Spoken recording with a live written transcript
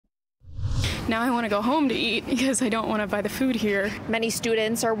Now I want to go home to eat because I don't want to buy the food here. Many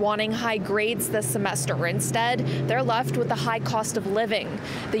students are wanting high grades this semester. Instead, they're left with the high cost of living.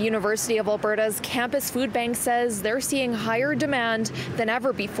 The University of Alberta's campus food bank says they're seeing higher demand than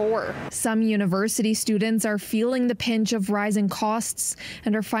ever before. Some university students are feeling the pinch of rising costs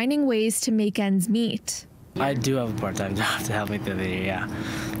and are finding ways to make ends meet. I do have a part-time job to help me through the year, yeah.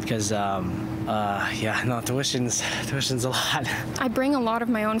 Because, tuition's a lot. I bring a lot of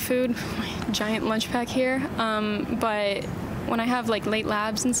my own food, my giant lunch pack here, but when I have like late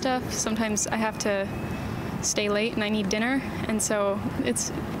labs and stuff, sometimes I have to stay late and I need dinner, and so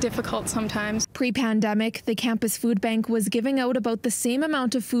it's difficult sometimes. Pre-pandemic, the campus food bank was giving out about the same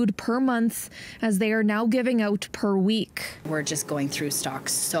amount of food per month as they are now giving out per week. We're just going through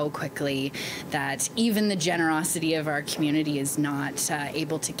stocks so quickly that even the generosity of our community is not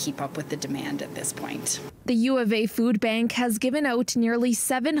able to keep up with the demand at this point. The U of A food bank has given out nearly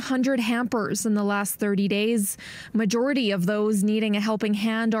 700 hampers in the last 30 days. Majority of those needing a helping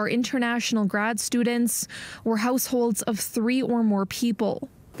hand are international grad students or households of 3 or more people.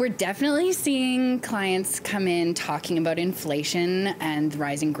 We're definitely seeing clients come in talking about inflation and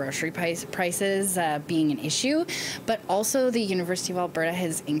rising grocery prices being an issue, but also the University of Alberta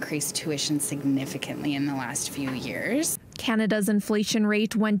has increased tuition significantly in the last few years. Canada's inflation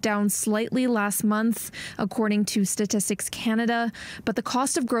rate went down slightly last month, according to Statistics Canada, but the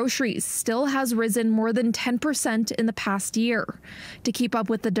cost of groceries still has risen more than 10% in the past year. To keep up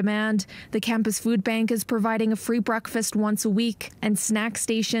with the demand, the campus food bank is providing a free breakfast once a week and snack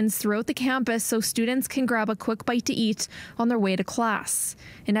stations throughout the campus so students can grab a quick bite to eat on their way to class.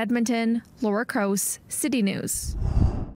 In Edmonton, Laura Krause, City News.